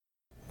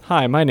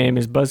Hi, my name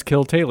is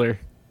Buzzkill Taylor.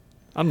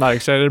 I'm not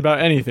excited about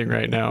anything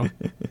right now.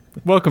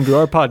 Welcome to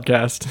our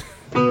podcast.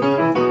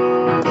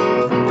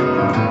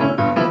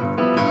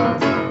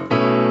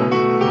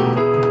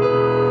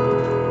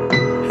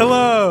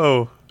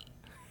 Hello!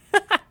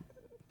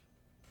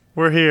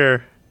 We're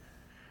here.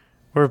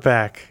 We're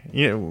back.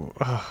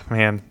 Oh,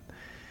 man.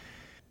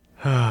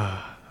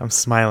 I'm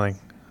smiling.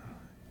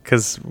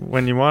 Because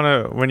when you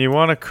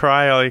wanna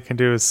cry, all you can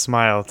do is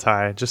smile,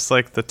 Ty. Just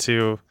like the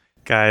two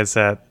guys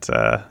at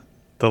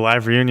the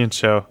live reunion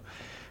show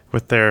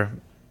with their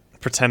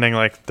pretending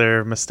like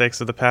their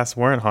mistakes of the past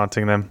weren't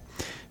haunting them.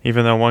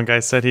 Even though one guy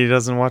said he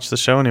doesn't watch the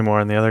show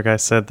anymore, and the other guy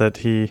said that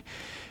he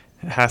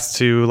has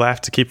to laugh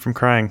to keep from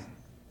crying.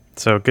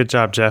 So good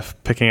job, Jeff,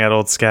 picking at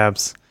old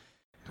scabs.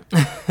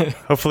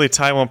 Hopefully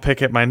Ty won't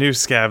pick at my new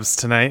scabs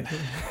tonight.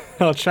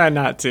 I'll try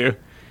not to.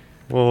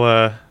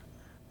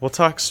 We'll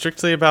talk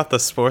strictly about the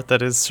sport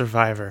that is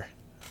Survivor,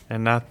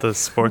 and not the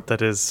sport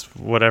that is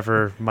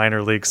whatever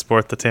minor league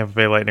sport the Tampa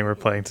Bay Lightning were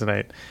playing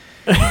tonight.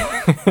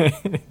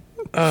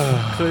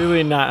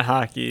 Clearly not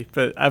hockey,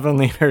 but I've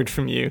only heard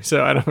from you,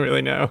 so I don't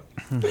really know.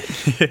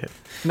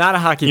 Not a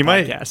hockey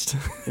podcast.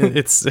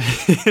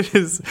 It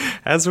is,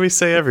 as we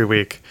say every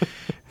week,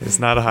 it's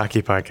not a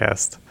hockey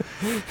podcast.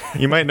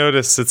 You might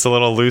notice it's a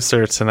little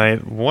looser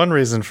tonight. One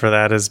reason for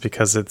that is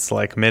because it's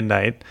like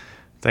midnight.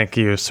 Thank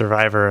you,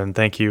 Survivor, and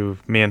thank you,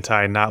 me and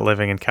Ty, not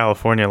living in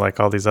California like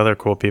all these other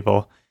cool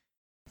people.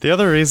 The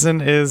other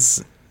reason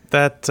is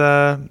that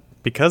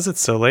because it's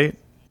so late,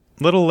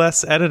 little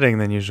less editing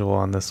than usual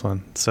on this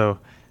one. So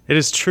it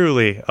is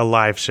truly a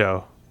live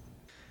show.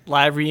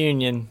 Live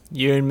reunion,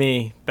 you and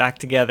me, back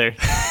together.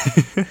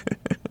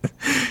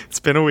 It's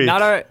been a week.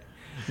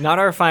 Not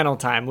our final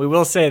time. We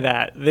will say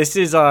that. This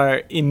is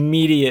our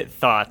immediate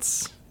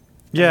thoughts.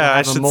 Yeah,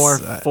 I should a more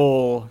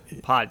full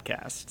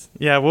podcast.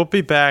 Yeah, we'll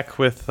be back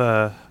with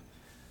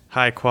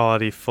high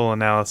quality full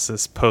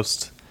analysis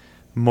post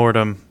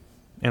mortem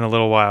in a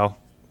little while,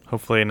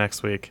 hopefully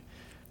next week.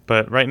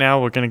 But right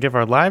now we're going to give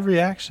our live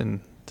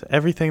reaction to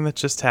everything that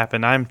just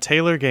happened. I'm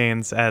Taylor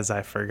Gaines, as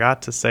I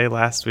forgot to say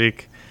last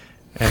week,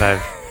 and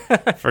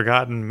I've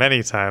forgotten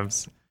many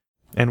times.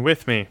 And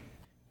with me,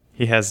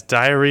 he has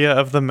diarrhea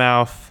of the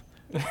mouth,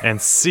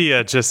 and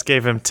Sia just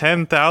gave him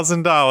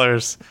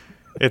 $10,000.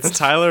 It's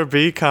Tyler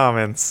B.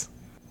 Commons.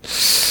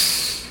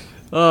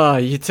 Oh,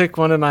 you took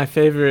one of my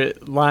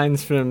favorite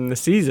lines from the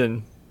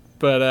season.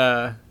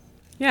 But,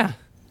 yeah,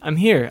 I'm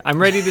here.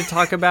 I'm ready to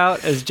talk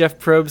about, as Jeff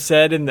Probst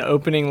said in the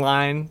opening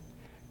line,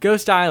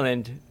 Ghost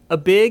Island, a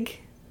big,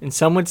 and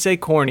some would say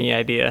corny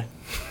idea.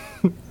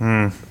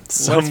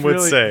 Some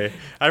would say.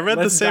 I read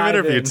the same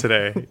interview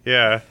today.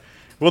 Yeah.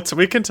 Well,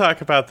 we can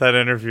talk about that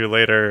interview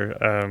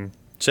later.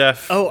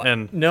 Jeff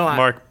and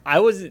Mark. I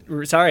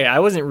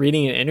wasn't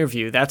reading an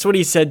interview. That's what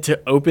he said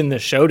to open the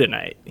show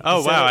tonight.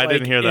 Oh, wow. I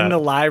didn't hear that. In the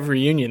live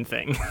reunion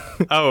thing.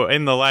 Oh,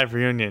 in the live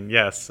reunion.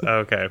 Yes.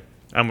 Okay.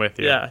 I'm with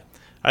you. Yeah.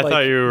 I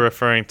thought you were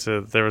referring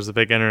to, there was a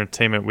big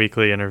Entertainment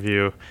Weekly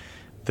interview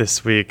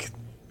this week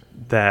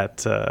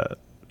that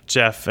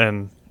Jeff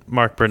and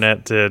Mark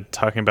Burnett did,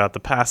 talking about the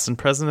past and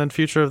present and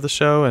future of the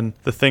show and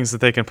the things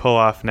that they can pull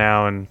off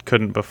now and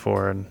couldn't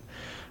before and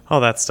all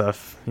that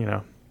stuff, you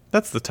know.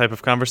 That's the type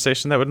of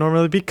conversation that would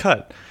normally be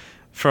cut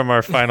from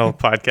our final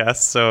podcast,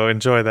 so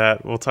enjoy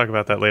that. We'll talk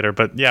about that later.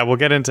 But yeah, we'll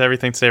get into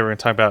everything today. We're going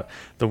to talk about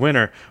the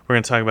winner. We're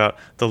going to talk about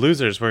the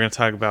losers. We're going to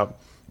talk about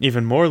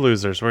even more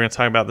losers. We're going to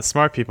talk about the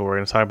smart people. We're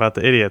going to talk about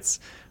the idiots.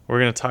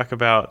 We're going to talk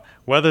about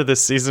whether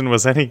this season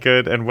was any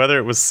good and whether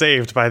it was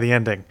saved by the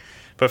ending.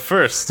 But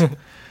first,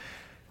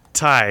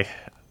 Ty,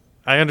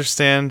 I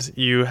understand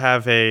you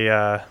have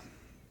a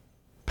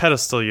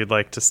pedestal you'd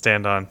like to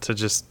stand on to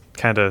just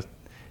kind of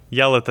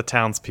yell at the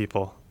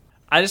townspeople.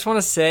 I just want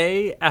to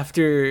say,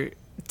 after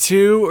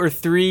 2 or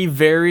 3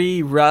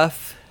 very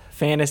rough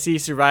fantasy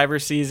Survivor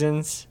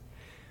seasons,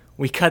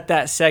 we cut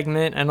that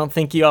segment. I don't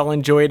think you all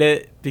enjoyed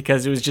it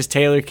because it was just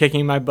Taylor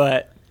kicking my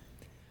butt.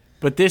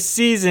 But this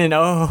season,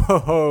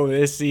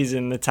 this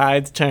season, the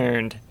tides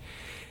turned.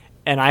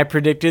 And I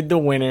predicted the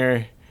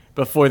winner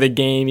before the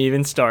game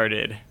even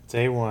started.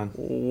 Day one.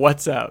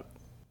 What's up?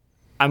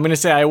 I'm going to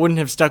say I wouldn't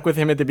have stuck with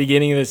him at the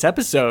beginning of this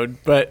episode,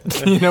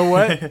 but you know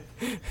what?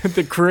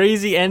 The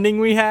crazy ending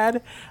we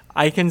had,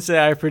 I can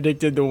say I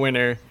predicted the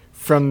winner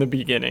from the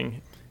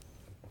beginning.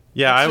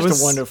 Yeah, it's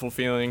just a wonderful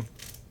feeling.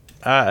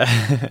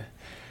 I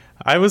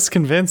was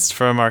convinced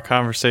from our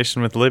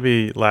conversation with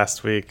Libby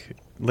last week,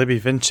 Libby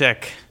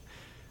Vincek,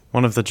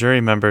 one of the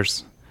jury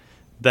members,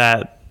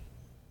 that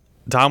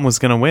Dom was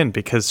going to win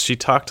because she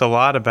talked a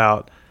lot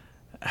about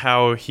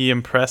how he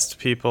impressed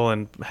people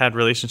and had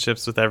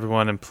relationships with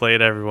everyone and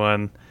played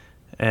everyone.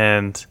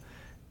 And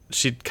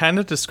she kind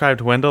of described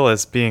Wendell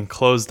as being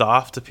closed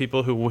off to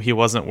people who he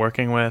wasn't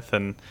working with.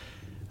 And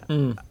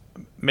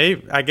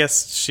I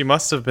guess she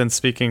must have been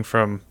speaking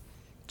from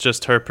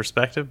just her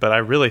perspective, but I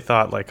really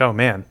thought like, oh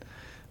man,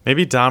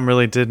 maybe Dom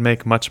really did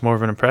make much more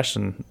of an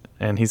impression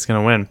and he's going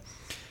to win.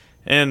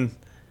 And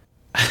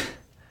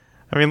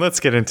I mean, let's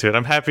get into it.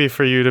 I'm happy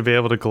for you to be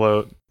able to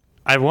gloat.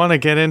 I want to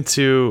get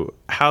into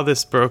how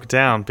this broke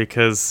down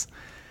because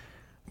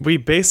we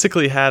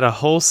basically had a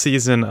whole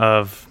season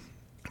of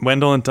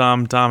Wendell and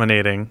Dom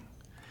dominating,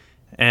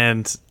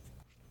 and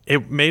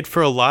it made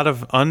for a lot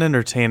of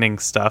unentertaining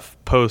stuff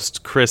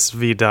post Chris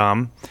v.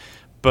 Dom,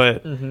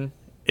 but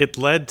it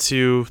led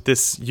to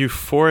this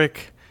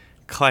euphoric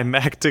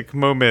climactic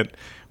moment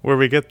where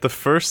we get the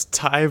first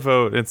tie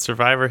vote in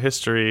Survivor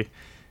history,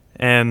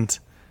 and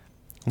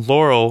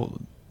Laurel,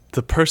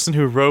 the person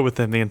who rode with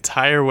him the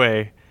entire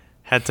way,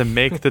 had to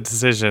make the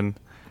decision.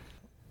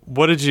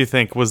 What did you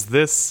think? Was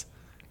this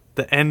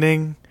the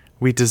ending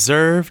we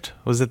deserved?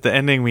 Was it the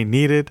ending we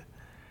needed?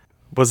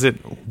 Was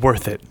it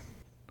worth it?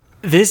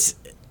 This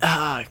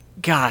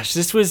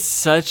was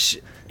such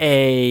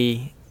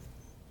a...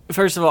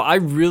 First of all, I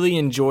really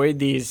enjoyed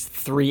these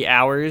 3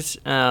 hours.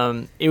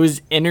 It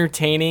was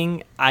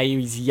entertaining. I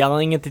was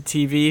yelling at the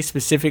TV,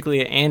 specifically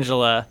at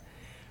Angela.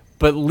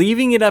 But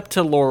leaving it up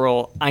to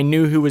Laurel, I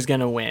knew who was going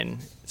to win.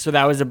 So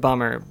that was a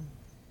bummer.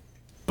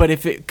 But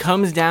if it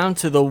comes down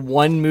to the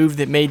one move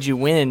that made you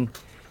win,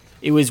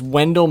 it was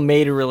Wendell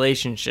made a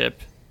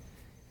relationship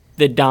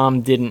that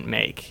Dom didn't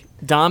make.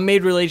 Dom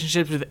made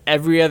relationships with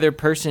every other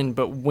person,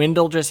 but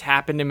Wendell just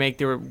happened to make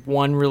the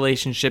one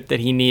relationship that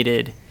he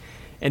needed,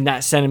 and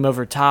that sent him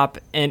over top.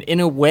 And in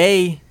a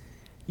way,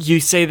 you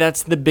say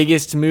that's the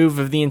biggest move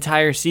of the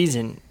entire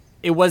season.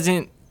 It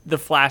wasn't the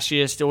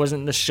flashiest, it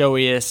wasn't the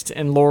showiest,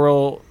 and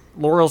Laurel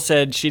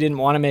said she didn't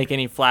want to make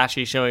any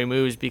flashy, showy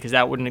moves because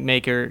that wouldn't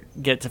make her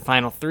get to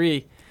Final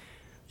 3.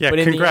 Yeah, but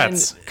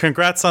congrats.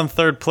 Congrats on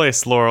third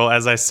place, Laurel,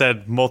 as I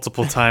said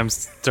multiple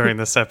times during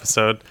this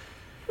episode.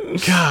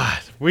 God,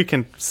 we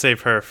can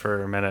save her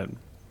for a minute.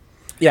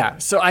 Yeah,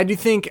 so I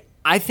think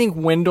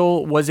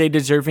Wendell was a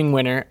deserving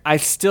winner.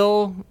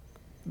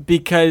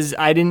 Because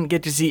I didn't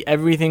get to see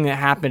everything that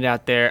happened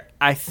out there,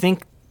 I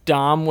think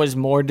Dom was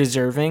more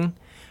deserving,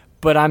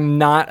 but I'm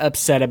not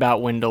upset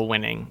about Wendell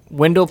winning.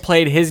 Wendell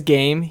played his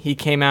game. He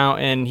came out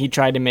and he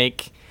tried to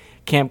make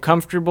camp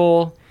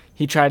comfortable.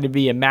 He tried to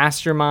be a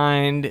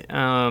mastermind.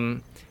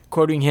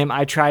 Quoting him,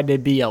 I tried to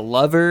be a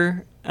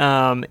lover.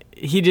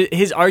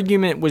 His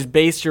argument was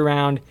based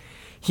around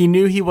he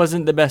knew he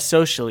wasn't the best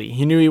socially.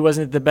 He knew he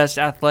wasn't the best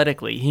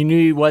athletically. He knew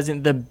he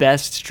wasn't the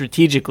best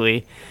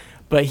strategically.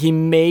 But he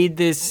made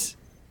this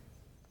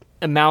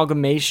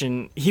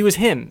amalgamation. He was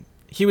him.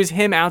 He was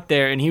him out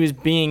there, and he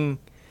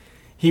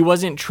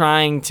wasn't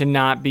trying to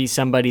not be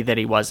somebody that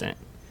he wasn't.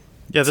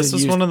 Yeah, this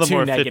was one of the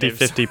more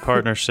 50-50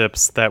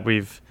 partnerships that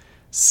we've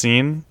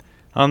seen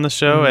on the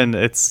show, and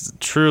it's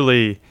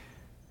truly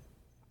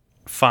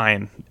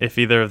fine if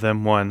either of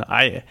them won.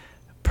 I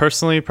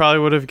personally probably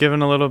would have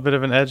given a little bit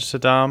of an edge to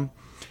Dom,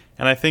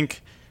 and I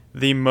think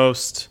the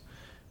most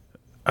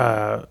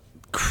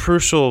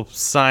crucial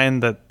sign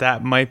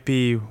that might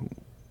be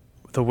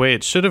the way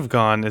it should have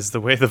gone is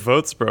the way the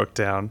votes broke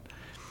down,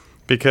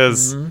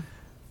 because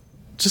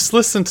just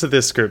listen to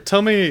this group.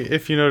 Tell me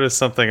if you notice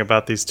something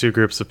about these two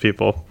groups of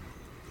people.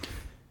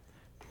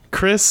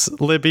 Chris,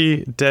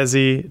 Libby,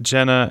 Desi,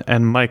 Jenna,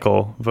 and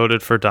Michael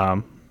voted for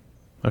Dom.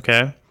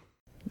 Okay?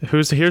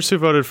 Here's who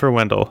voted for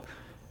Wendell.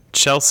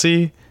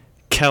 Chelsea,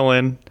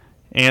 Kellen,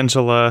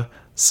 Angela,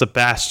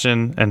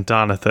 Sebastian, and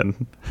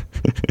Donathan.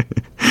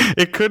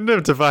 It couldn't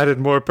have divided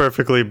more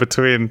perfectly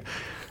between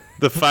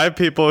the 5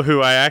 people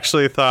who I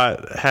actually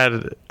thought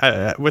had,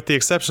 with the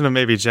exception of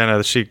maybe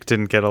Jenna, she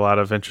didn't get a lot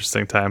of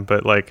interesting time,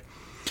 but like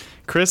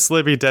Chris,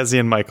 Libby, Desi,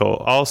 and Michael,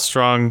 all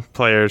strong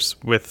players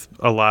with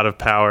a lot of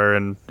power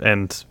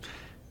and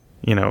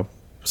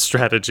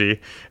strategy.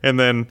 And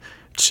then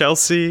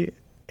Chelsea,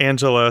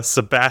 Angela,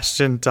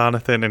 Sebastian,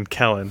 Donathan, and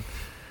Kellen.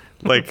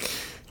 Like,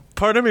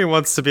 part of me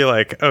wants to be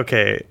like,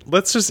 okay,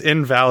 let's just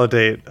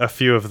invalidate a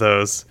few of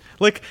those.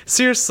 Like,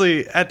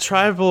 seriously, at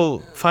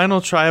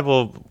Final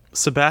Tribal,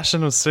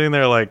 Sebastian was sitting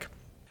there like,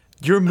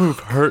 your move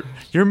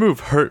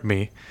hurt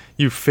me,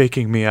 you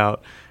faking me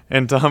out.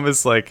 And Dom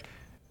is like,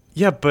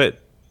 yeah, but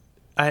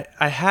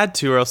I had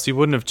to, or else you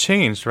wouldn't have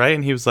changed, right?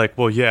 And he was like,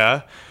 well,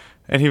 yeah.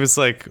 And he was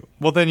like,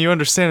 well, then you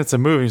understand it's a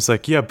move. And he's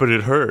like, yeah, but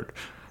it hurt.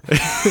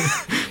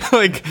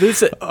 Like,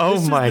 this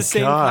was the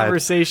same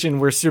conversation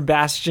where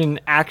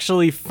Sebastian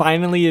actually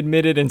finally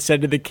admitted and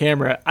said to the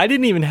camera, I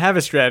didn't even have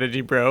a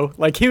strategy, bro.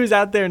 Like, he was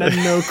out there and had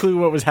no clue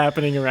what was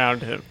happening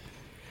around him.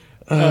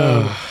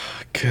 Oh,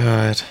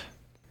 God.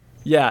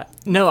 Yeah.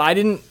 No, I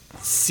didn't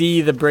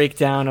see the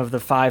breakdown of the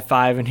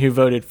 5-5 and who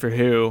voted for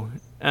who,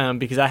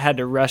 because I had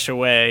to rush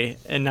away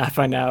and not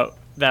find out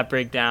that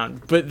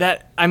breakdown. But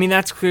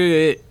that's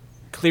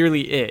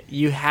clearly it.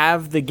 You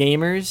have the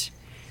gamers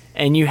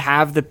and you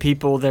have the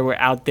people that were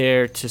out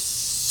there to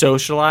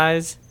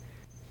socialize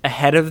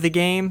ahead of the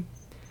game,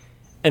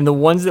 and the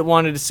ones that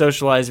wanted to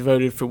socialize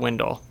voted for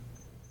Wendell.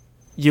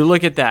 You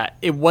look at that.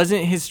 It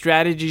wasn't his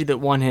strategy that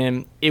won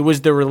him. It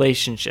was the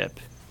relationship.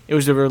 It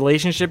was the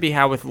relationship he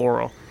had with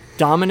Laurel.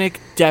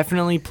 Dominic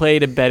definitely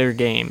played a better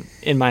game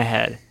in my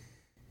head.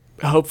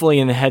 Hopefully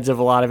in the heads of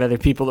a lot of other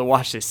people that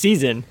watch this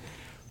season.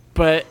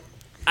 But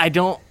I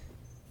don't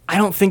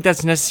think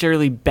that's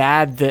necessarily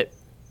bad that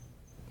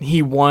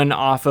he won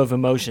off of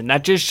emotion.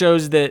 That just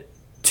shows that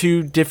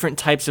two different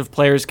types of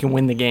players can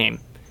win the game.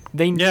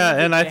 They knew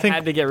and I think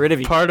had to get rid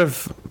of each part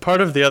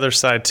of the other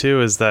side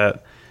too is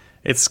that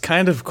it's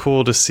kind of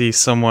cool to see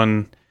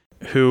someone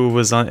who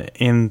was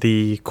in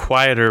the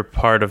quieter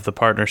part of the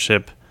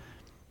partnership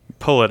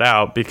pull it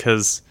out,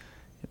 because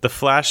the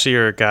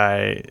flashier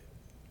guy,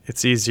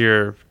 it's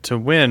easier to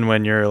win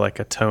when you're like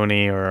a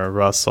Tony or a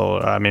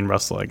Russell. I mean,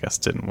 Russell, I guess,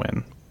 didn't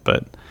win,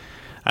 but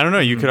I don't know.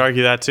 You could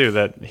argue that too,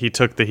 that he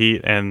took the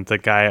heat and the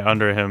guy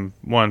under him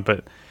won.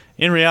 But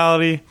in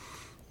reality,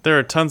 there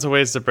are tons of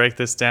ways to break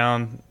this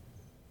down,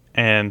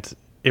 and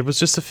it was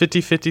just a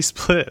 50-50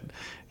 split,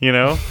 you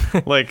know?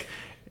 Like,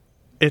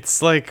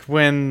 it's like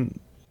when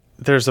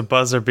there's a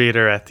buzzer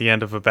beater at the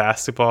end of a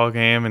basketball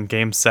game in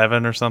Game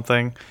 7 or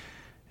something,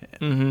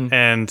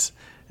 and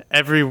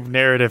every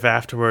narrative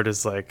afterward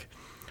is like,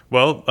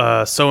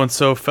 well,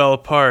 so-and-so fell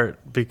apart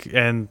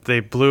and they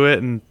blew it,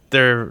 and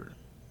they're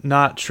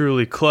not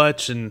truly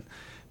clutch, and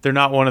they're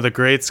not one of the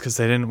greats because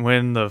they didn't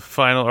win the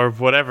final or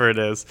whatever it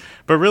is.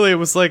 But really, it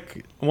was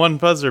like one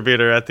buzzer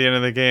beater at the end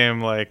of the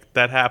game. Like,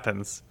 that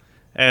happens.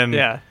 And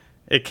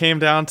it came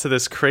down to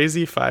this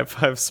crazy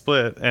 5-5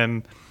 split,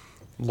 and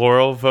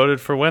Laurel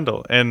voted for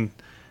Wendell. And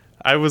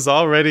I was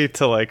all ready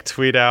to like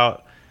tweet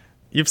out,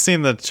 you've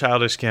seen the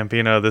Childish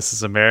Gambino "This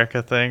Is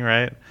America" thing,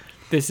 right?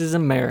 This is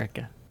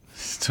America.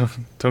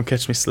 Don't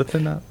catch me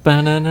slipping up.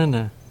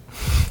 Ba-na-na-na.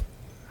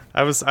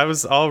 I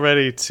was all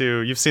ready to.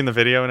 You've seen the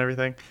video and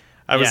everything.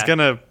 I was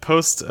gonna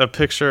post a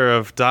picture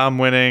of Dom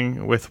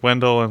winning with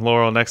Wendell and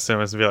Laurel next to him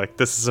and be like,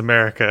 "This is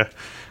America,"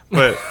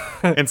 but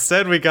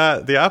instead we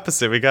got the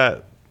opposite. We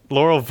got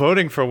Laurel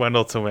voting for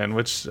Wendell to win,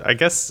 which I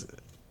guess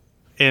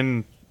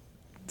in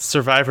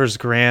Survivor's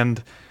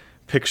grand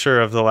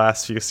picture of the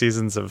last few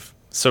seasons of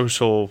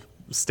social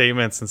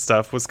statements and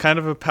stuff was kind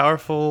of a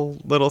powerful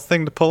little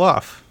thing to pull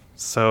off.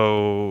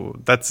 So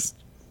that's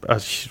a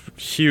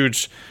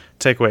huge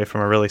takeaway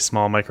from a really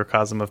small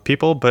microcosm of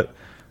people, but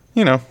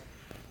you know,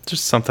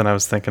 just something I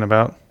was thinking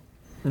about.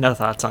 No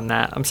thoughts on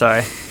that. I'm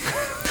sorry.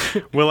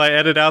 Will I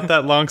edit out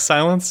that long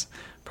silence?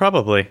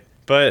 Probably.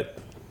 But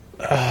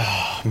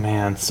oh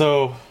man,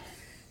 so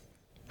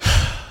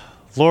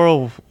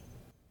Laurel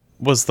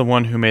was the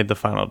one who made the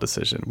final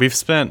decision. We've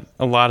spent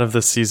a lot of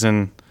this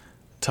season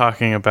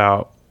talking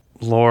about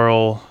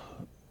Laurel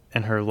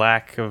and her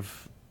lack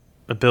of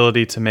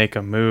ability to make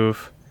a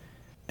move,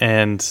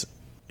 and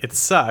it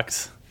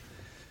sucked.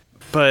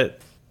 But,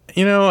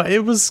 you know,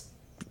 it was...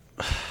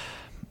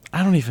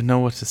 I don't even know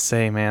what to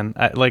say, man.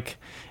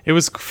 It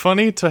was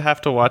funny to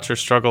have to watch her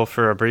struggle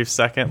for a brief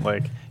second.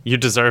 Like, you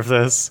deserve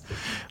this.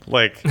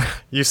 Like,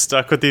 you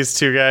stuck with these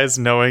two guys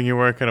knowing you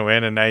weren't going to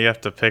win, and now you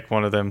have to pick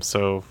one of them,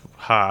 so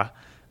ha.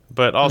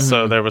 But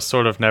also, there was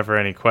sort of never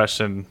any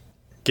question,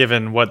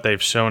 given what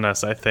they've shown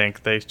us, I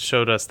think. They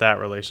showed us that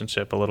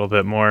relationship a little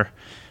bit more.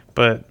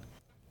 But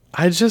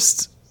I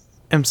just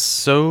am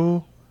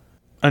so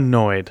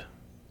annoyed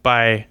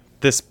by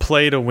this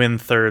play to win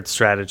third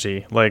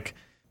strategy. Like,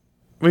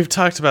 we've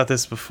talked about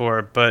this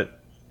before, but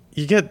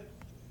you get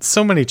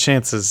so many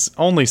chances,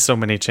 only so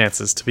many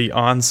chances to be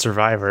on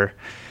Survivor.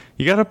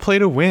 You got to play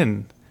to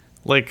win.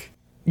 Like,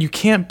 you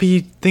can't be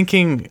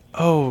thinking,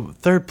 oh,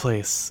 third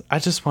place, I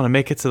just want to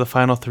make it to the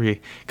final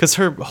three. Because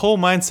her whole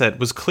mindset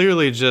was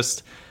clearly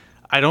just,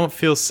 I don't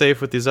feel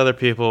safe with these other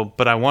people,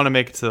 but I want to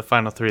make it to the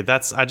final three.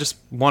 I just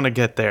want to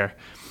get there.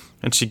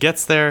 And she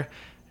gets there,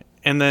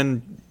 and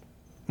then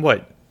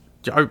what?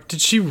 Did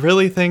she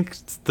really think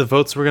the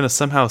votes were going to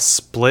somehow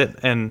split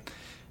and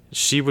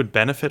she would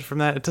benefit from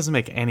that? It doesn't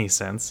make any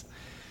sense.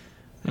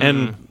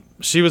 And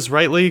she was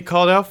rightly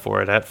called out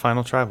for it at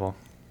Final Tribal.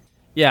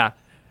 Yeah.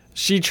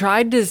 She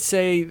tried to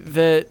say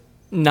that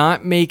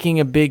not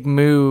making a big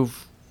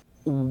move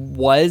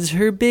was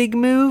her big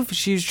move.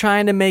 She was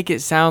trying to make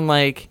it sound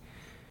like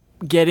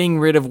getting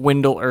rid of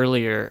Wendell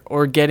earlier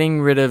or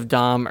getting rid of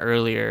Dom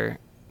earlier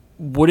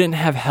wouldn't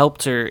have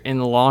helped her in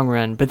the long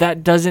run, but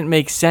that doesn't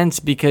make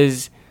sense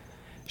because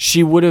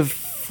she would have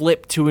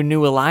flipped to a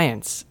new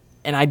alliance,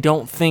 and I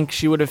don't think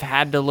she would have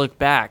had to look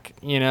back.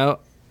 You know,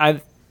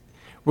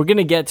 we're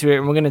gonna get to it,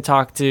 and we're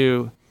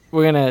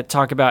gonna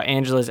talk about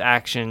Angela's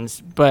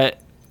actions, but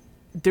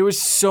there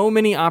was so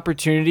many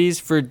opportunities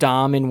for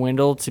Dom and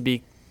Wendell to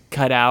be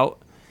cut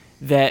out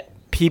that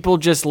people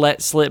just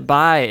let slip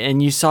by,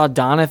 and you saw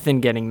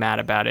Donathan getting mad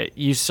about it.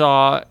 You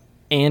saw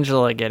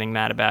Angela getting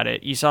mad about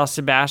it. You saw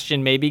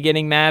Sebastian maybe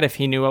getting mad if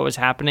he knew what was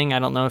happening. I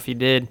don't know if he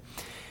did.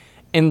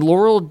 And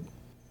Laurel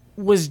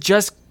was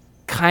just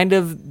kind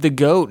of the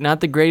GOAT,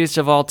 not the greatest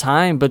of all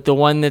time, but the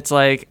one that's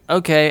like,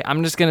 okay,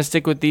 I'm just going to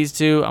stick with these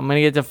two. I'm going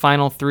to get to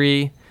final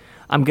three.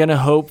 I'm going to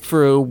hope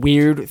for a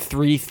weird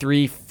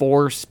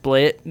 3-3-4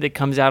 split that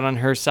comes out on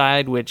her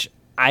side, which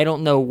I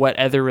don't know what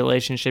other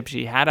relationship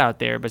she had out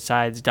there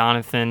besides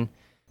Donathan,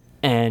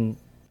 and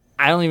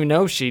I don't even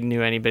know if she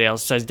knew anybody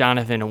else besides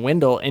Donathan and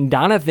Wendell, and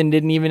Donathan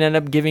didn't even end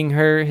up giving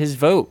her his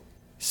vote.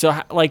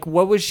 So, like,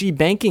 what was she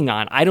banking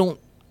on? I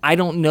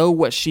don't know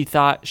what she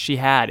thought she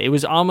had. It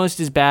was almost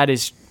as bad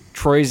as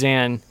Troy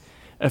Zan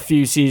a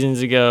few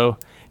seasons ago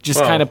just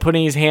Well, kind of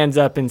putting his hands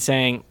up and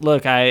saying,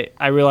 look, I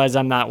realize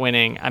I'm not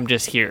winning. I'm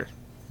just here.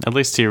 At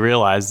least he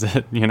realized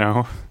it,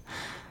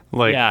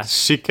 Like, Yeah.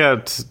 she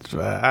kept,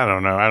 I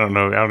don't know. I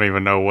don't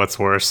even know what's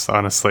worse,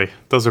 honestly.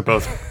 Those are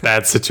both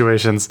bad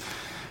situations.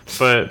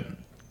 But,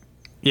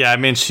 yeah, I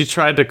mean, she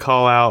tried to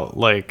call out,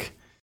 like,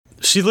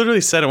 she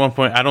literally said at one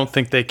point, I don't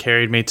think they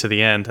carried me to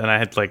the end. And I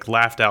had, like,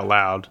 laughed out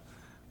loud.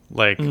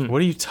 Like,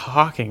 what are you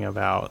talking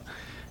about?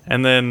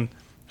 And then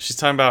she's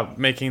talking about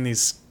making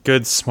these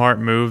good, smart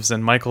moves.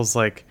 And Michael's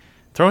like,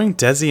 throwing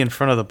Desi in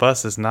front of the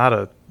bus is not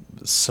a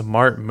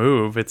smart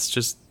move. It's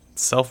just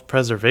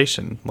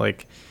self-preservation.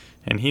 Like,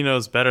 and he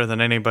knows better than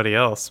anybody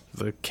else,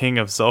 the king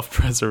of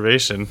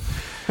self-preservation.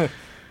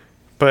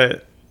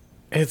 But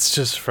it's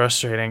just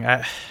frustrating.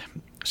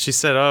 She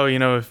said, oh,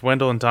 if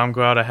Wendell and Dom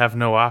go out, I have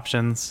no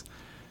options.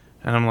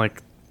 And I'm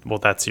like, well,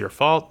 that's your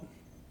fault.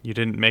 You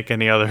didn't make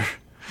any other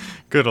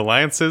good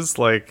alliances.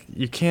 Like,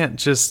 you can't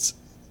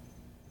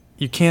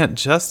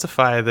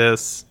justify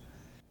this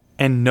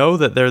and know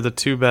that they're the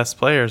two best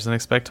players and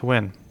expect to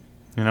win,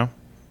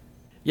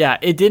 Yeah,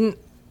 it didn't.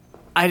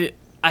 I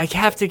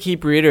have to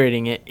keep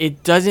reiterating it.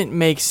 It doesn't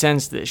make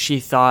sense that she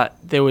thought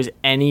there was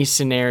any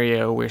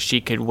scenario where she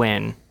could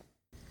win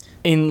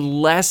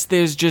unless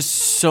there's just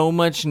so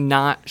much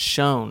not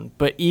shown.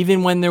 But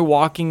even when they're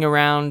walking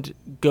around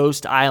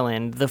Ghost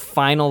Island, the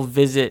final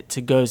visit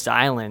to Ghost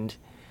Island,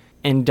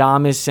 and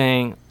Dom is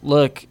saying,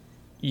 look,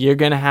 you're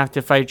going to have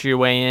to fight your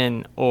way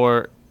in,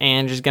 or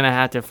Ange is going to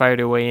have to fight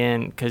her way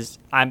in because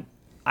I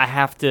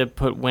have to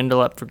put Wendell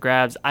up for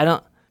grabs.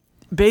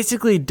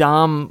 Basically,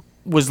 Dom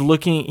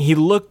he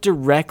looked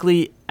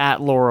directly at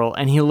Laurel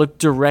and he looked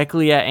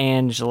directly at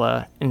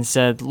Angela and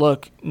said,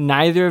 look,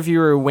 neither of you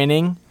are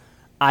winning.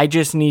 I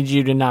just need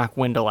you to knock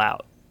Wendell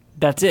out.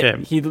 That's it.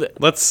 Okay.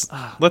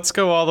 Let's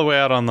go all the way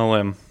out on the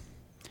limb.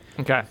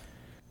 Okay.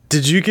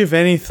 Did you give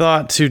any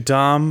thought to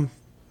Dom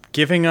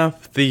giving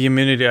up the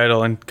immunity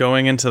idol and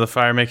going into the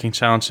fire making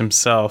challenge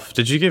himself?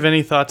 Did you give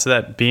any thought to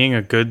that being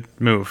a good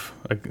move,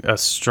 a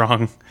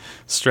strong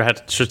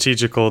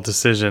strategical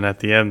decision at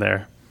the end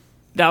there?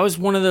 That was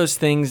one of those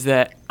things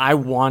that I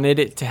wanted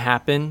it to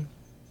happen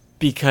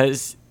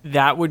because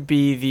that would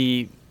be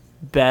the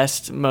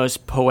best,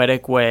 most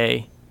poetic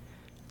way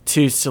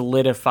to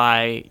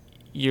solidify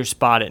your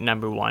spot at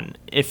number one.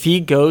 If he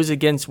goes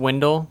against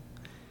Wendell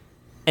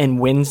and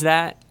wins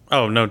that,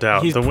 oh, no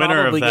doubt. he's the winner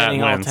of probably that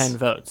getting wins. all 10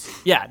 votes.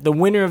 Yeah, the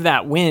winner of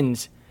that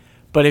wins.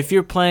 But if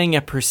you're playing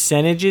a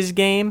percentages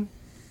game,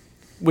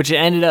 which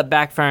ended up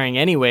backfiring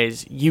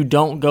anyways, you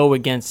don't go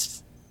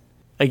against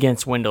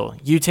Wendell.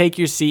 You take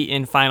your seat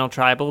in Final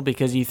Tribal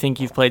because you think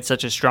you've played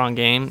such a strong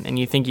game and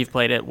you think you've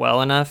played it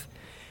well enough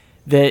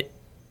that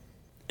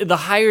the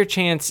higher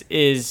chance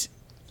is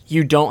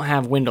you don't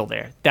have Wendell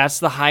there. That's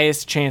the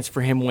highest chance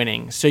for him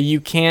winning. So you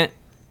can't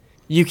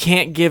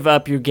give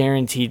up your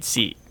guaranteed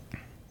seat.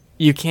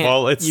 You can't.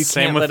 Well, it's you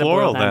same can't with let it boil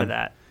Laurel down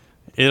to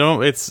then.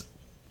 that.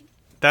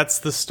 That's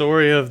the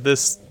story of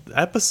this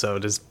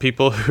episode is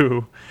people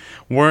who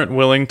weren't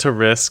willing to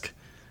risk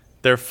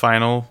their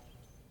final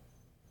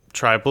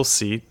tribal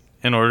seat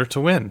in order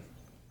to win,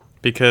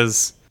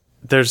 because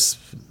there's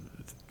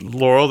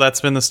Laurel,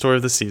 that's been the story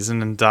of the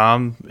season, and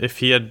Dom, if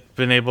he had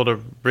been able to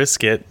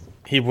risk it,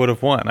 he would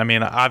have won. I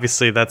mean,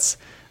 obviously that's,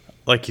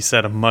 like you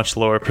said, a much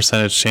lower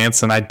percentage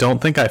chance, and I don't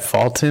think I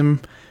fault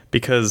him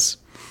because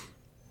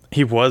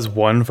he was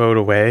one vote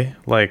away.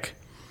 Like,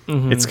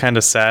 It's kind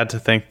of sad to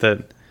think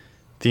that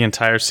the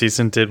entire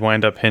season did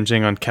wind up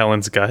hinging on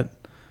Kellen's gut.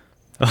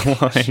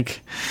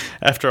 Like,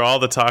 after all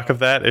the talk of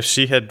that, if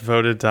she had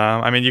voted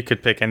Dom, I mean, you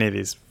could pick any of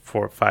these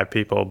 4 or 5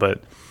 people,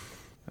 but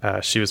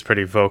she was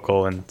pretty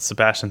vocal, and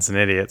Sebastian's an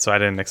idiot, so I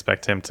didn't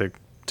expect him to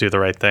do the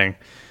right thing.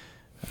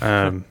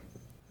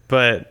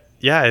 But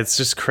yeah, it's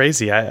just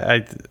crazy.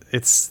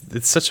 It's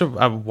such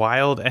a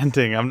wild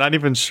ending. I'm not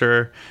even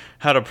sure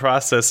how to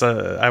process.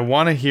 I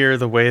want to hear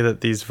the way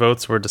that these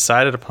votes were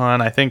decided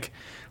upon. I think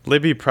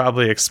Libby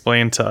probably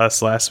explained to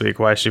us last week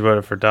why she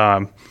voted for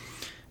Dom.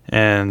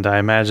 And I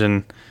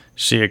imagine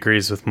she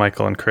agrees with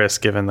Michael and Chris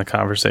given the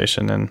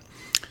conversation in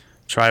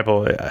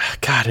Tribal.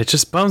 God, it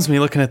just bums me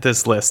looking at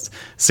this list,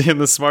 seeing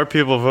the smart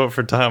people vote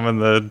for Dom and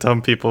the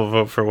dumb people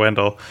vote for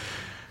Wendell.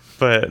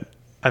 But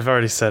I've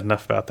already said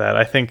enough about that.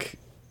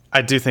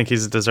 I do think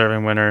he's a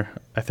deserving winner.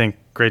 I think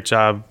great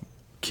job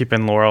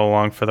keeping Laurel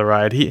along for the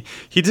ride. He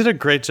did a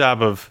great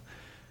job of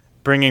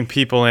bringing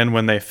people in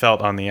when they felt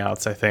on the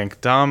outs, I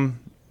think. Dom,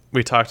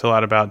 we talked a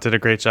lot about, did a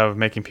great job of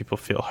making people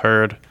feel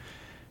heard.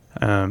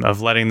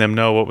 Of letting them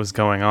know what was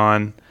going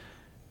on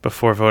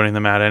before voting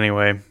them out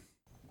anyway,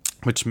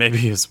 which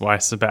maybe is why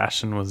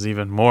Sebastian was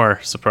even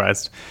more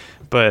surprised.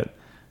 But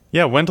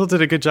yeah, Wendell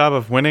did a good job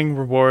of winning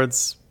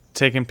rewards,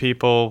 taking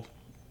people,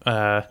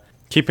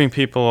 keeping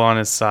people on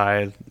his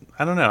side.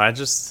 I don't know.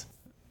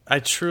 I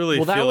truly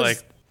feel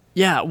like...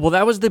 Yeah, well,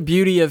 that was the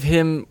beauty of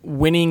him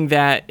winning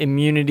that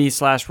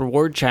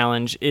immunity/reward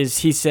challenge is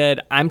he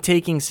said, I'm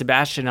taking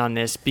Sebastian on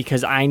this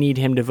because I need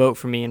him to vote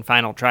for me in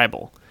Final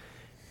Tribal.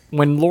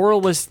 When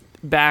Laurel was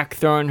back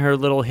throwing her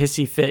little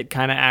hissy fit,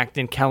 kind of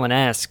acting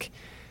Kellen-esque,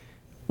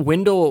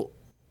 Wendell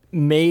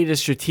made a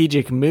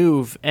strategic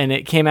move and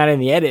it came out in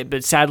the edit,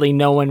 but sadly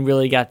no one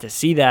really got to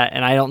see that.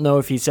 And I don't know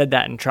if he said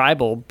that in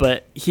Tribal,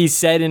 but he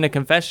said in a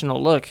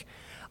confessional, look,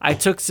 I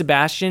took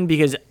Sebastian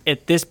because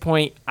at this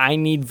point I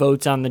need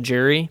votes on the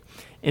jury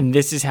and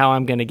this is how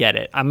I'm going to get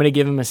it. I'm going to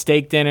give him a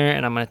steak dinner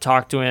and I'm going to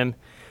talk to him.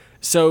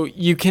 So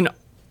you can't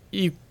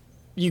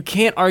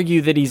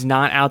argue that he's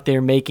not out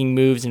there making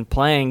moves and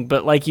playing,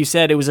 but like you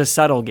said, it was a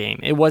subtle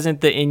game. It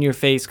wasn't the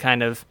in-your-face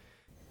kind of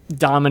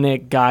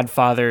Dominic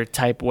Godfather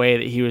type way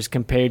that he was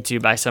compared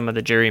to by some of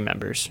the jury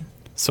members.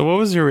 So what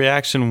was your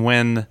reaction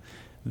when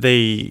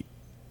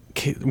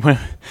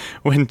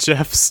when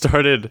Jeff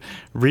started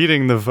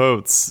reading the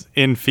votes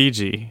in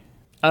Fiji?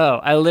 Oh,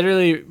 I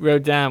literally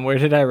wrote down, where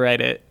did I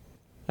write it?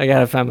 I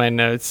gotta find my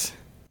notes.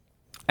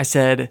 I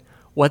said,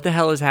 what the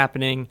hell is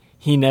happening?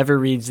 He never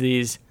reads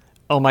these.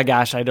 Oh my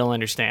gosh, I don't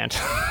understand.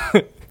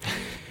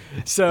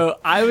 So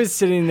I was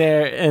sitting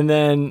there, and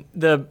then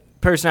the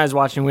person I was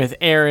watching with,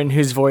 Aaron,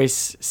 whose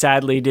voice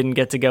sadly didn't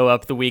get to go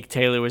up the week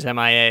Taylor was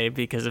MIA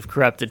because of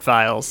corrupted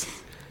files.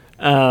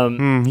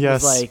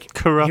 Yes,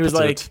 corrupted. He was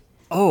like,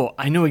 oh,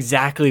 I know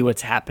exactly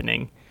what's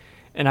happening.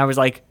 And I was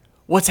like,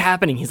 what's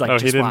happening? He's like, oh,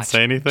 just he didn't watch.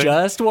 say anything?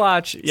 Just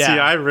watch. Yeah. See,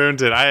 I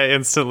ruined it. I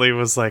instantly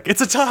was like,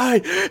 it's a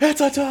tie!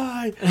 It's a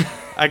tie!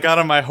 I got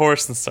on my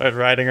horse and started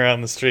riding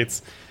around the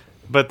streets.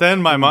 But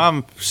then my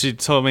mom, she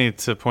told me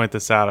to point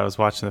this out. I was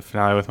watching the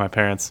finale with my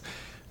parents.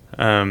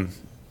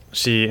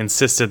 She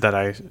insisted that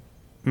I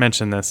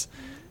mention this.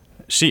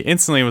 She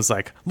instantly was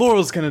like,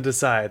 Laurel's going to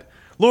decide.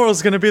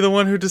 Laurel's going to be the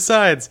one who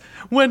decides.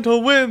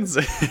 Wendell wins.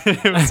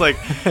 It was like,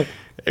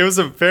 it was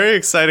a very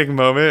exciting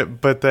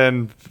moment, but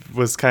then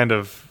was kind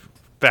of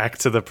back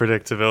to the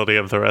predictability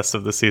of the rest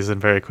of the season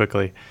very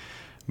quickly.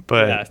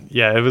 But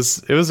yeah, it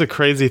was a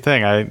crazy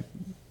thing.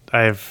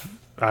 I've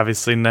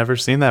obviously never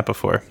seen that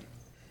before.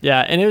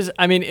 Yeah, and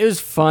it was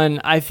fun.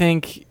 I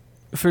think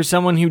for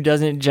someone who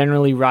doesn't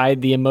generally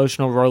ride the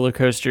emotional roller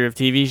coaster of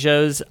TV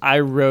shows, I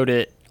rode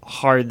it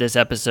hard this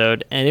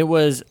episode, and it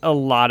was a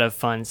lot of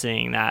fun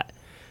seeing that.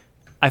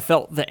 I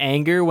felt the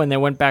anger when they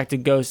went back to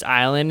Ghost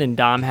Island and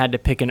Dom had to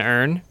pick an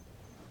urn,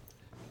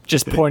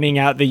 just pointing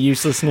out the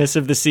uselessness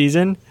of the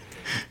season.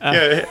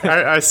 Yeah,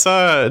 I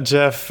saw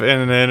Jeff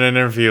in an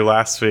interview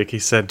last week. He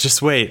said,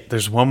 just wait,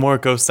 there's one more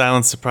Ghost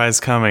Island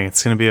surprise coming.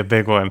 It's going to be a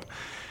big one.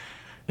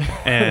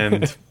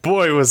 And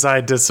boy, was I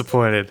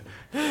disappointed.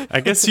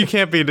 I guess you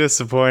can't be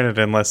disappointed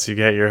unless you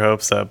get your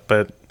hopes up.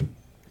 But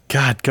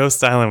God,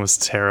 Ghost Island was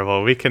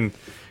terrible. We can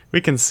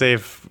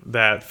save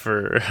that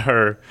for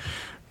our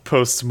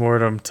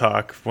post-mortem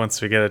talk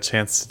once we get a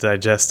chance to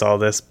digest all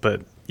this.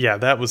 But yeah,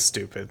 that was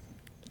stupid.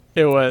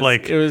 It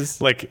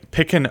was like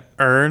pick an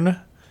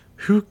urn.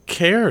 Who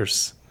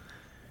cares?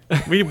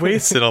 We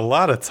wasted a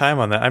lot of time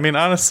on that. I mean,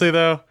 honestly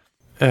though,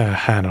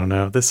 I don't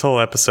know. This whole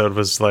episode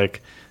was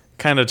like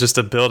kind of just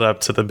a build up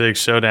to the big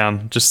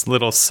showdown, just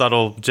little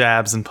subtle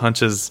jabs and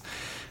punches,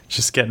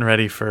 just getting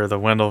ready for the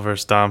Wendell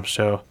versus Dom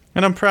show.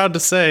 And I'm proud to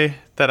say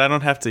that I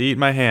don't have to eat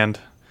my hand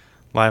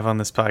live on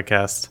this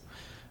podcast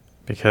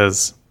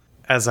because,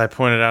 as I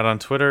pointed out on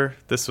Twitter,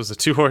 this was a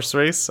 2-horse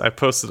race. I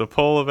posted a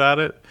poll about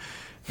it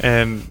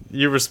and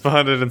you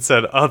responded and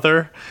said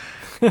other,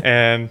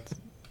 and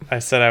I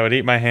said I would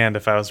eat my hand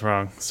if I was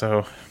wrong.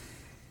 So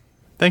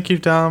thank you,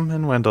 Dom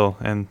and Wendell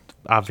and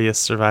obvious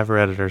Survivor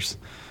editors.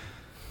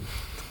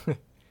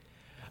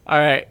 All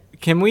right,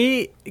 can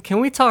we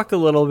talk a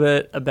little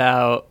bit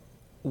about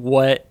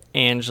what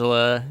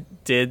Angela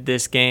did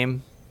this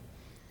game?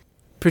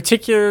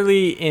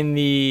 Particularly in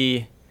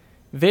the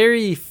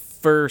very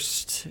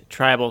first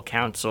tribal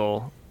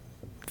council,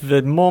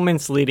 the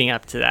moments leading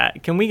up to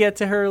that. Can we get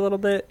to her a little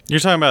bit? You're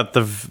talking about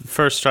the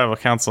first tribal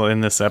council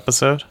in this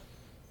episode?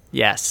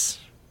 Yes.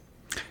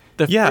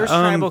 The first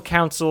tribal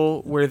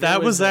council where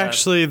that was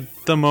actually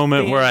the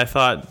moment where I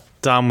thought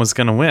Dom was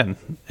going to win.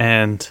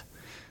 And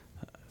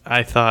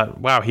I thought,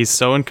 wow, he's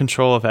so in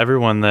control of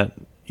everyone that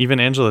even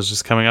Angela's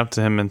just coming up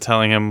to him and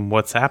telling him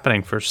what's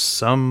happening for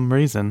some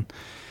reason.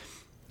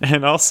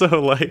 And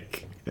also,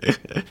 like,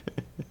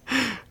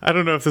 I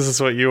don't know if this is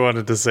what you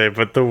wanted to say,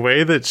 but the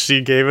way that she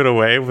gave it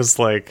away was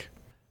like,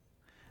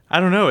 I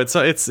don't know.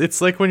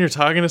 It's like when you're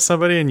talking to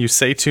somebody and you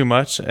say too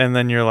much and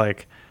then you're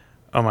like,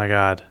 oh my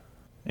God.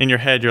 In your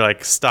head, you're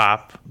like,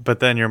 stop. But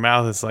then your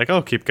mouth is like,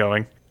 oh, keep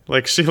going.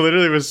 Like, she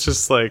literally was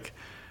just like,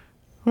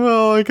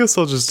 well, I guess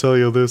I'll just tell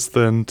you this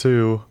then,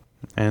 too.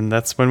 And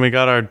that's when we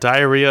got our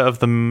diarrhea of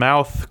the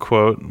mouth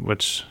quote,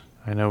 which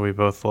I know we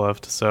both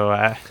loved. So,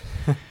 I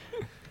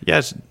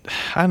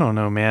don't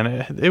know,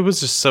 man. It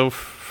was just so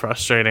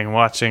frustrating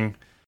watching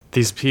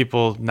these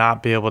people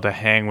not be able to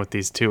hang with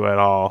these two at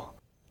all.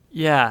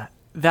 Yeah,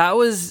 that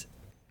was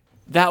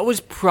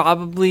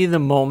probably the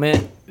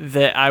moment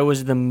that I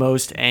was the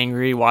most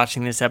angry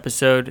watching this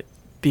episode,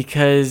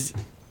 because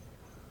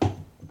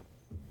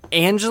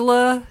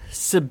Angela,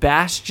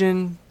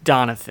 Sebastian,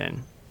 Donathan,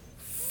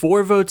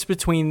 4 votes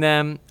between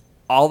them.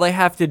 All they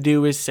have to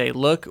do is say,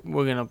 look,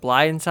 we're going to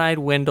blindside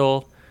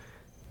Wendell,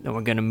 then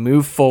we're going to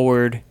move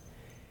forward.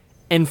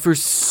 And for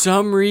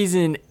some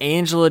reason,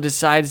 Angela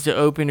decides to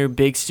open her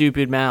big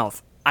stupid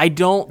mouth. I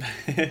don't...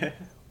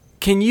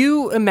 Can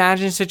you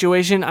imagine a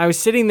situation? I was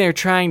sitting there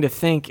trying to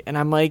think, and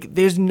I'm like,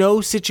 there's no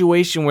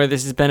situation where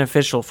this is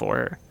beneficial for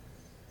her.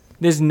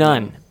 There's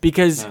none.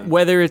 Because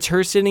whether it's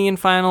her sitting in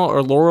final,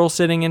 or Laurel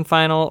sitting in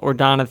final, or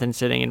Donathan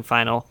sitting in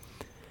final,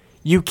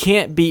 you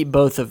can't beat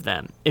both of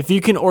them. If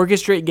you can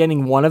orchestrate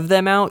getting one of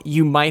them out,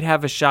 you might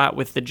have a shot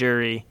with the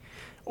jury,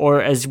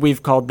 or as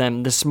we've called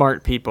them, the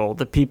smart people,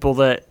 the people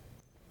that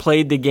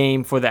played the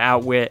game for the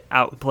outwit,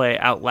 outplay,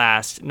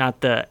 outlast,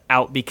 not the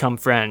out-become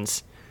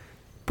friends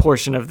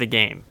portion of the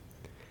game.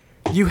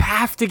 You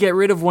have to get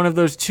rid of one of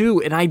those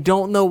two, and I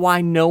don't know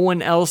why no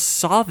one else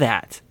saw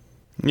that.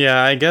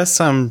 Yeah, I guess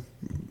I'm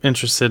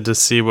interested to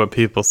see what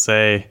people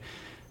say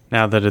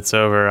now that it's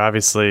over.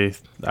 Obviously,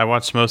 I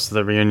watched most of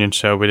the reunion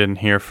show. We didn't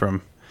hear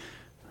from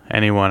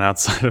anyone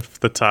outside of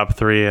the top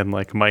three and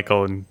like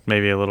Michael and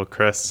maybe a little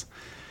Chris,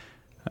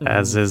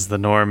 as is the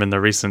norm in the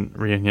recent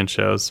reunion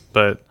shows.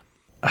 But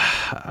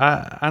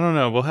I don't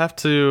know. We'll have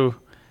to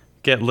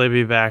get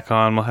Libby back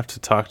on. We'll have to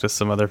talk to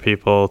some other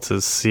people to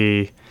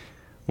see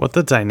what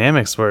the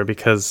dynamics were,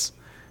 because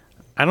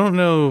I don't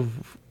know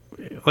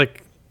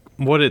like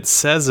what it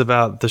says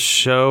about the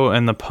show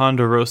and the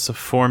Ponderosa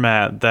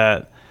format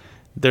that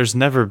there's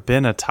never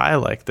been a tie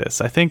like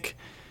this. I think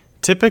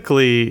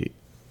typically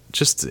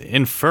just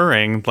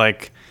inferring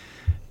like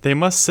they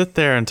must sit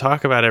there and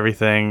talk about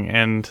everything,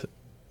 and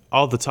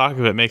all the talk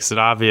of it makes it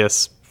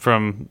obvious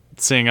from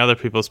seeing other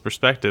people's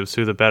perspectives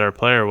who the better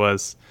player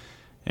was,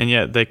 and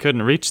yet they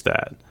couldn't reach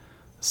that.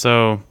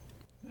 So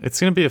it's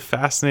going to be a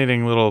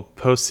fascinating little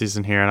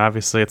postseason here, and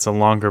obviously it's a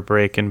longer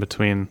break in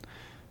between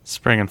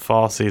spring and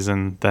fall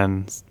season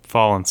than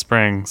fall and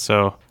spring.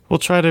 So we'll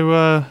try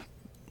to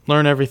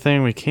learn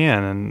everything we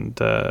can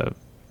and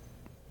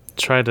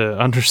try to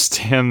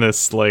understand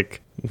this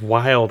like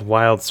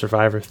wild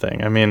Survivor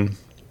thing. I mean,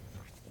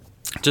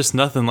 just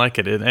nothing like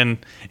it. And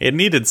it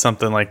needed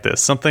something like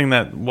this, something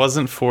that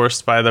wasn't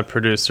forced by the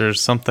producers,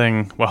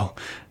 something, well,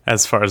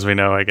 as far as we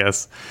know, I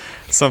guess,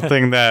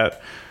 something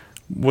that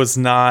was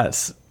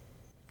not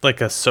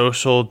like a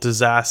social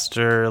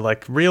disaster,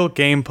 like real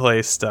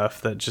gameplay stuff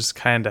that just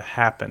kind of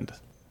happened.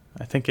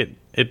 I think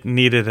it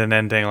needed an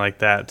ending like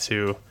that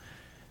to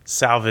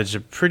salvage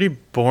a pretty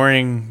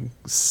boring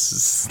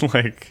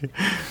like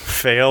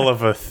fail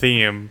of a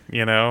theme,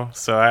 you know?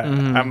 So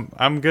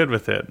I'm good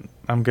with it.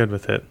 I'm good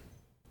with it.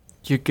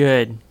 You're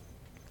good.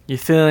 You're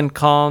feeling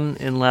calm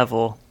and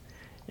level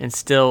and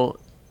still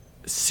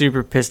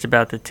super pissed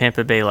about the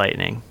Tampa Bay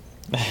Lightning.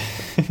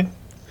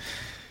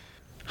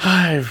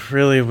 I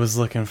really was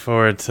looking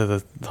forward to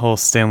the whole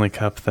Stanley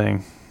Cup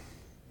thing.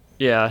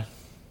 Yeah.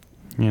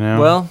 You know?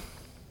 Well,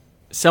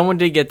 someone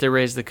did get to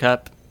raise the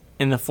cup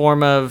in the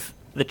form of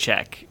the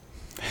check.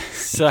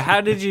 So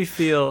how did you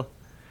feel?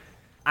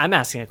 I'm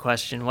asking a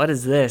question. What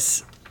is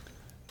this?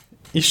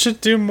 You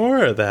should do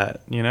more of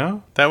that, you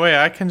know? That way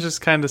I can just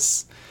kind of...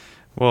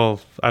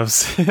 Well, I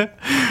was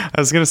I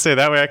was going to say,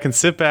 that way I can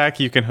sit back,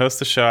 you can host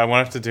the show, I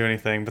won't have to do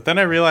anything. But then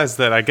I realized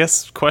that I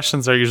guess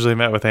questions are usually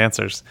met with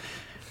answers.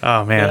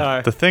 Oh,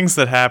 man. The things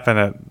that happen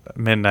at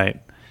midnight.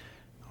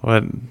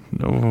 What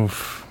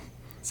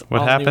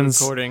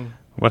happens?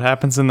 What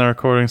happens in the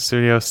recording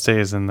studio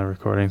stays in the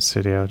recording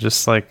studio.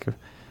 Just like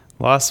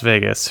Las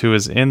Vegas, who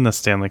is in the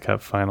Stanley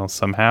Cup Finals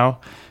somehow,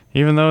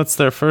 even though it's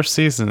their first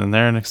season and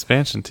they're an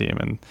expansion team.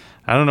 And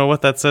I don't know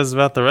what that says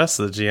about the rest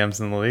of the GMs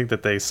in the league,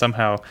 that they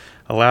somehow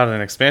allowed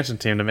an expansion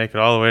team to make it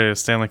all the way to the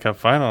Stanley Cup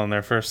Final in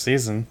their first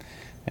season.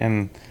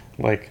 And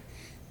like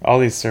all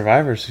these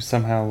survivors who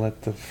somehow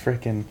let the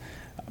freaking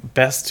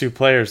best two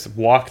players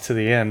walk to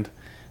the end.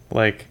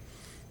 Like,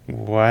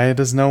 why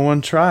does no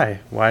one try?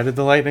 Why did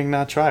the Lightning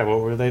not try?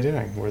 What were they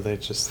doing? Were they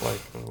just like,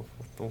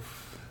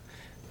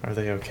 are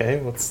they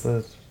okay?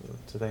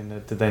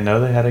 Did they know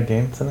they had a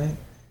game tonight?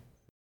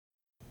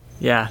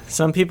 Yeah,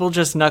 some people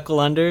just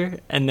knuckle under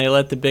and they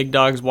let the big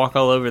dogs walk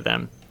all over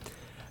them.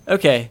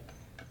 Okay.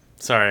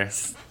 Sorry.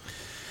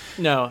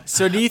 No.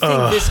 So do you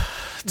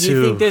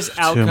think this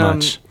outcome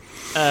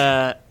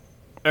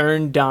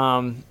earned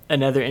Dom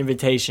another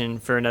invitation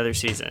for another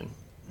season?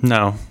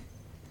 No.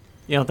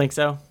 You don't think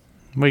so?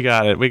 We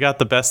got it. We got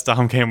the best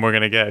Dom game we're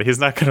going to get. He's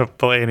not going to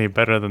play any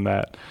better than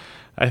that.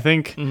 I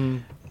think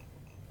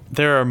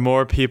there are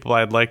more people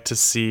I'd like to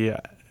see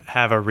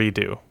have a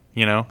redo,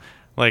 you know?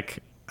 Like,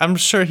 I'm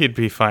sure he'd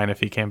be fine if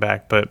he came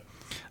back, but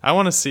I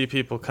want to see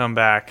people come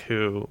back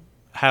who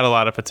had a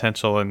lot of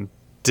potential and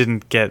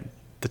didn't get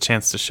the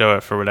chance to show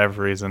it for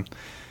whatever reason.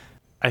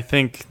 I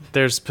think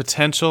there's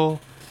potential.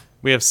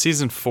 We have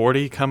season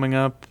 40 coming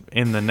up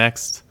in the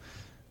next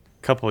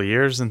couple of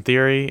years in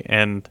theory,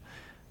 and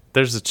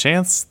there's a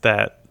chance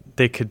that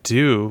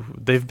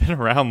they've been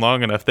around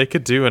long enough, they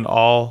could do an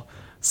all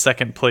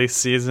second place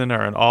season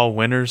or an all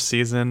winners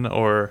season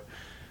or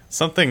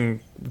something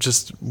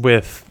just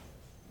with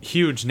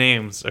huge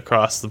names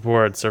across the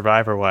board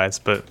Survivor wise.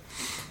 But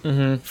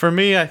for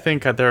me, I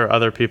think there are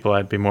other people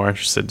I'd be more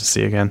interested to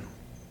see again.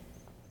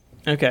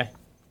 Okay.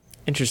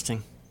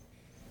 Interesting.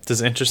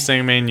 Does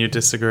interesting mean you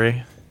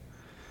disagree?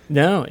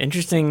 No,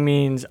 interesting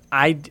means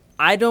I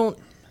don't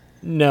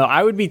know.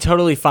 I would be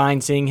totally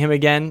fine seeing him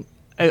again.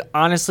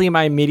 Honestly,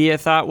 my immediate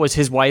thought was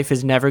his wife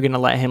is never going to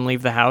let him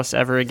leave the house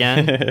ever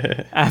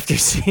again after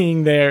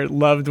seeing their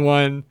loved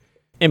one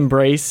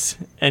embrace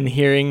and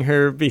hearing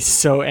her be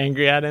so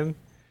angry at him.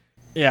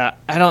 Yeah,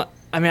 I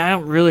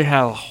don't really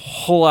have a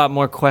whole lot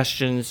more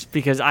questions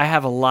because I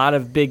have a lot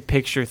of big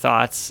picture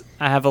thoughts.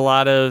 I have a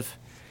lot of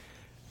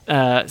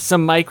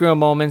some micro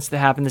moments that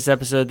happened this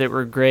episode that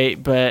were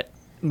great, but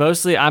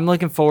mostly I'm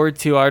looking forward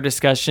to our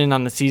discussion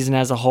on the season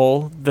as a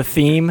whole, the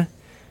theme,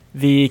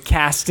 the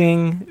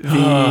casting,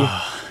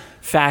 the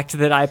fact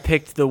that I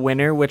picked the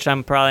winner, which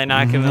I'm probably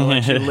not going to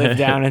let you live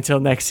down until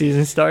next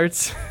season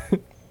starts.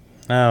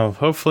 Oh,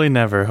 hopefully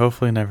never.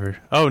 Hopefully never.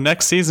 Oh,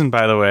 next season,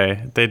 by the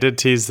way, they did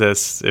tease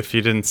this if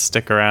you didn't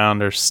stick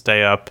around or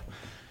stay up.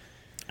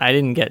 I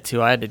didn't get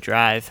to. I had to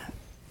drive.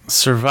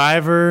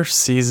 Survivor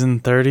Season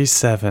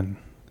 37.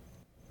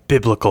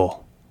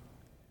 Biblical.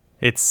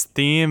 Its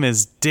theme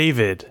is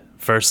David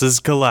versus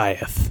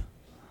Goliath.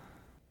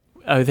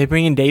 Oh, are they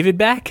bringing David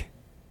back?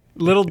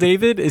 Little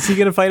David? Is he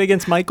going to fight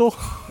against Michael?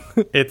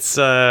 It's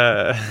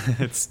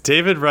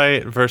David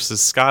Wright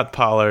versus Scott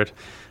Pollard.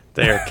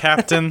 They are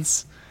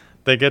captains.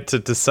 They get to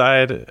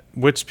decide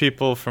which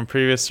people from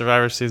previous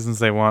Survivor seasons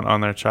they want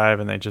on their tribe,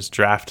 and they just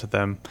draft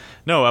them.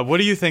 No, what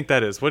do you think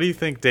that is? What do you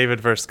think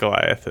David versus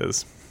Goliath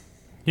is?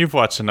 You've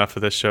watched enough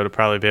of this show to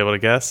probably be able to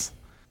guess.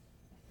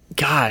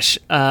 Gosh,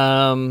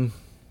 they're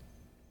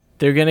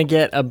going to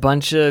get a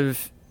bunch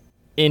of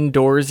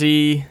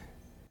indoorsy,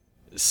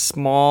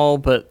 small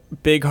but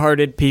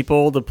big-hearted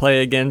people to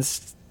play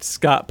against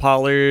Scott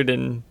Pollard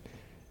and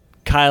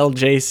Kyle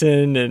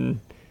Jason and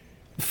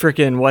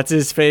frickin'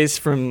 what's-his-face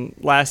from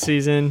last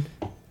season?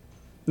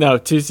 No,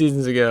 2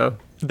 seasons ago.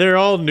 They're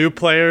all new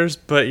players,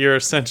 but you're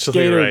essentially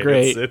Gator right.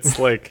 great. It's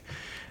like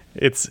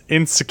it's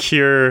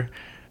insecure,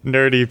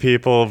 nerdy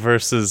people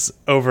versus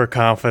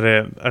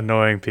overconfident,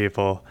 annoying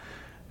people.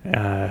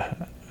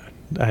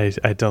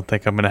 I don't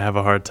think I'm going to have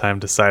a hard time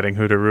deciding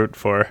who to root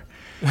for.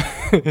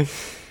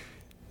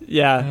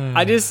 Yeah,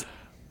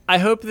 I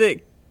hope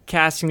that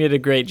casting did a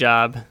great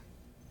job.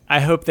 I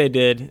hope they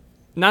did.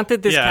 Not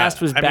that this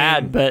cast was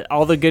bad, but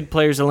all the good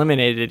players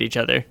eliminated each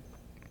other.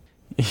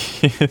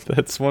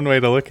 That's one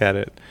way to look at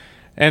it.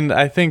 And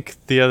I think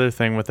the other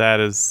thing with that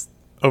is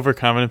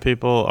overconfident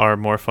people are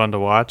more fun to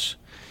watch,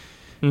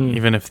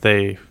 even if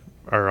they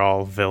are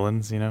all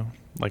villains, you know?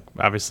 Like,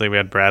 obviously, we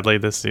had Bradley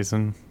this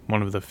season,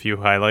 one of the few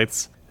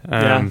highlights.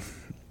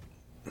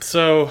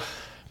 So,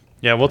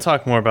 yeah, we'll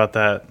talk more about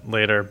that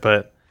later.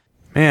 But,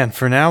 man,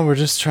 for now, we're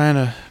just trying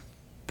to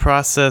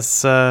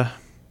process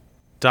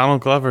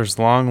Donald Glover's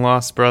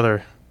long-lost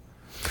brother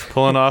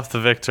pulling off the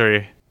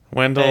victory.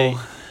 Wendell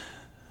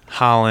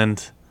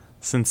Holland,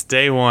 since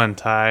day one,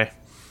 Ty.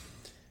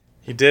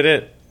 He did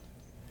it.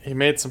 He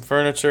made some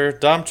furniture.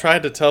 Dom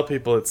tried to tell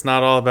people it's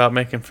not all about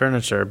making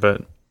furniture,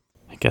 but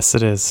I guess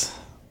it is.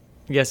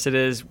 Yes, it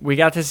is. We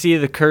got to see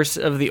the curse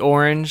of the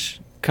orange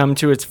come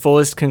to its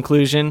fullest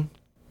conclusion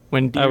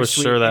when dear I was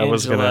sweet sure that Angela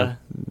was gonna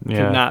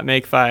could not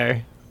make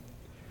fire.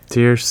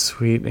 Dear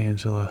sweet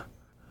Angela.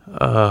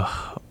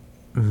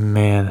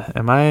 Man,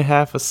 am I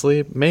half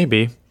asleep?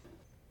 Maybe.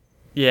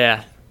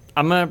 Yeah.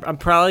 I'm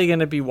probably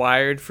gonna be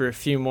wired for a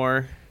few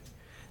more,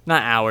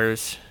 not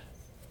hours,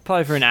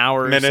 probably for an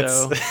hour minutes.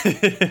 or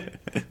so.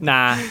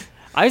 Nah,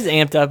 I was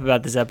amped up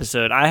about this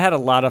episode. I had a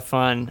lot of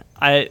fun.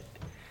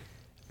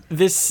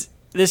 This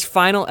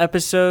final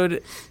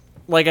episode,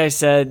 like I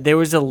said, there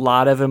was a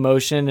lot of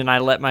emotion, and I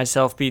let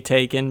myself be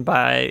taken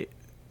by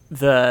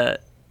the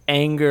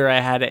anger I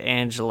had at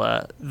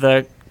Angela,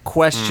 the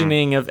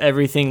questioning of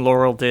everything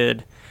Laurel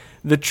did,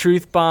 the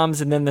truth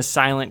bombs, and then the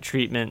silent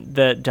treatment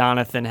that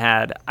Donathan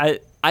had.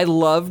 I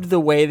loved the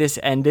way this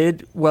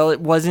ended. Well, it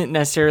wasn't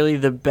necessarily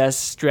the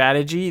best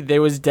strategy.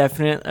 There was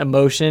definite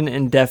emotion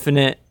and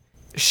definite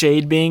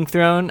shade being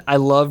thrown. I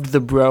loved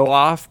the bro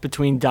off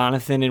between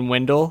Donathan and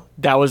Wendell.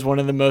 That was one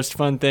of the most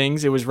fun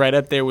things. It was right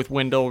up there with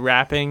Wendell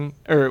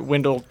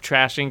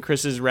trashing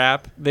Chris's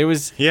rap.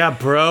 Yeah,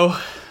 bro,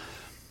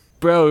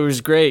 it was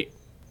great.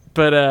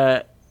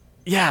 But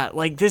yeah,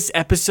 like this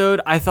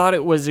episode, I thought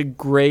it was a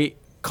great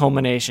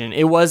culmination.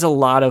 It was a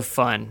lot of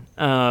fun.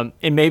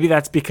 And maybe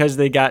that's because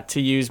they got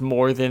to use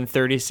more than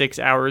 36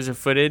 hours of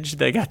footage.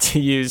 They got to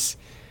use...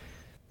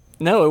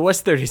 No, it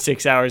was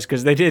 36 hours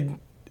because they did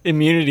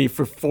immunity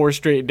for 4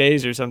 straight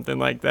days or something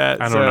like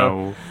that. I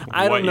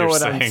don't know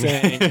what I'm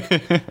saying.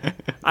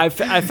 I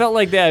felt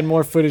like they had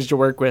more footage to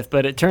work with,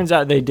 but it turns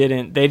out they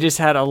didn't. They just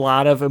had a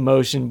lot of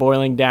emotion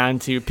boiling down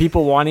to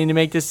people wanting to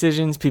make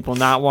decisions, people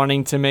not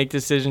wanting to make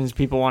decisions,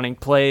 people wanting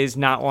plays,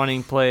 not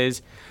wanting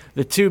plays.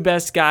 The 2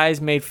 best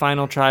guys made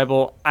Final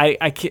Tribal.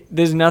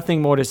 There's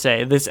nothing more to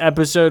say. This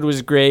episode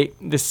was great.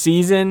 The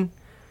season,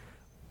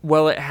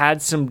 well, it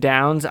had some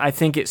downs. I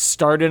think it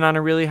started on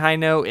a really high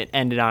note. It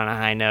ended on a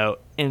high note.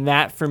 And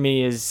that, for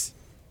me, is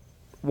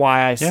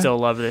why I still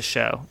love this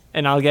show.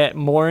 And I'll get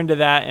more into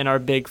that in our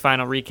big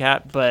final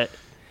recap. But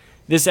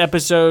this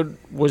episode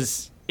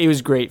it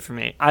was great for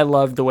me. I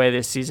loved the way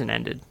this season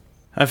ended.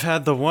 I've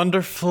had the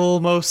wonderful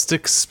most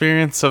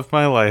experience of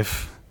my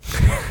life.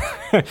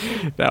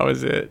 That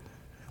was it.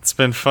 It's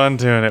been fun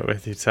doing it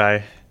with you,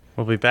 Ty.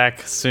 We'll be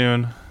back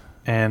soon.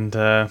 And,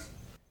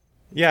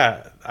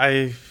 yeah,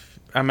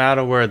 I'm out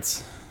of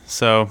words.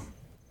 So,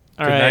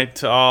 good night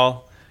to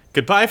all.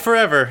 Goodbye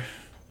forever.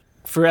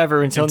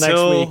 Forever until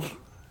next week.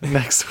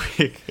 Next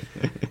week.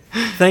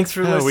 Thanks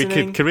for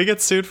listening. Could we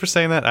get sued for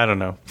saying that? I don't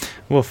know.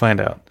 We'll find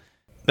out.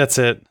 That's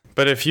it.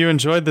 But if you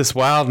enjoyed this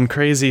wild and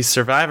crazy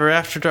Survivor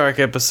After Dark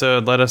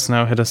episode, let us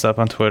know. Hit us up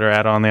on Twitter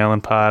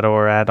 @OnTheIslandPod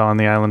or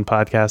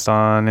 @OnTheIslandPodcast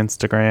on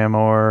Instagram,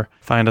 or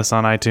find us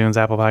on iTunes,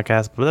 Apple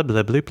Podcasts, blah,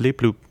 blah, bleep, bleep,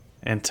 bloop.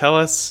 And tell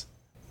us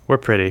we're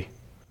pretty,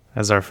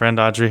 as our friend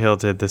Audrey Hill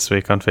did this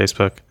week on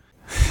Facebook.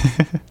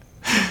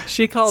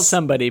 She called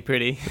somebody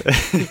pretty.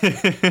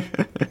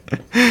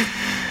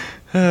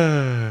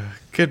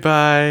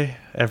 Goodbye,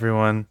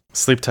 everyone.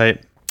 Sleep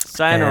tight.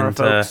 Sayonara,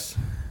 folks.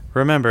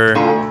 Remember,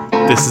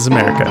 this is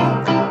America.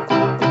 On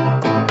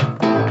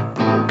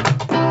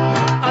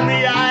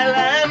the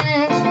island.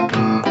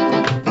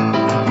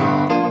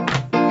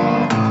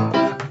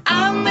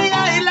 On the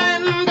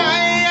island,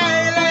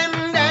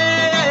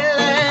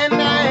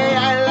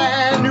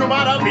 island. You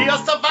wanna be a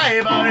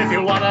survivor if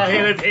you wanna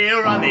hit it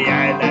here on the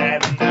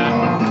island.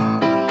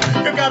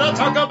 You gotta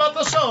talk about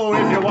the show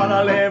if you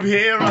wanna live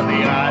here on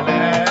the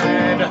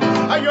island.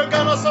 And you're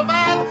gonna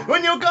survive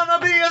when you're gonna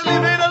be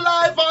living a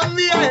life on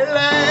the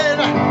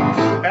island.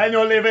 And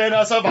you're living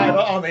a survivor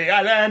on the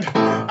island.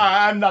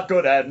 I'm not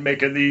good at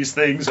making these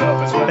things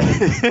up as well.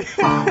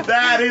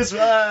 That is,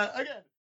 again.